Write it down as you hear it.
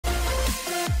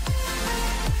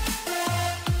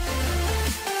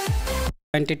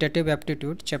Quantitative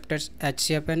Aptitude, chapters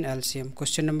HCF and LCM.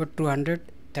 Question number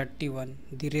 231.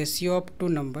 The ratio of two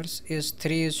numbers is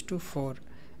 3:4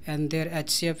 and their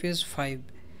HCF is 5.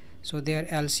 So their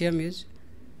LCM is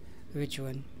which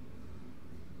one?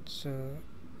 So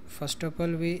first of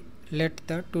all, we let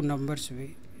the two numbers be.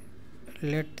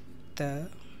 Let the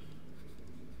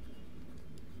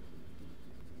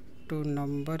two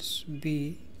numbers be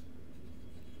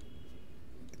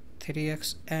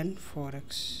 3x and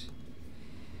 4x.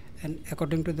 And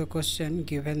according to the question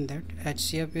given that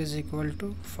HCF is equal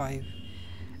to 5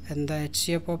 and the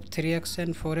HCF of 3x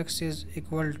and 4x is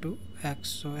equal to x,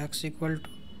 so x equal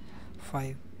to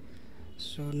 5.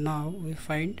 So now we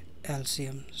find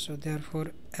LCM. So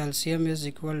therefore LCM is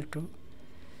equal to,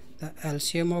 the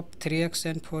LCM of 3x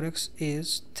and 4x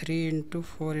is 3 into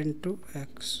 4 into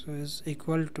x, so is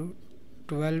equal to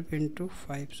 12 into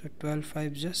 5. So 12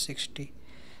 5 is 60.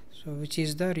 So which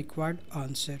is the required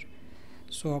answer?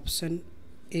 So option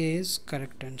A is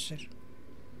correct answer.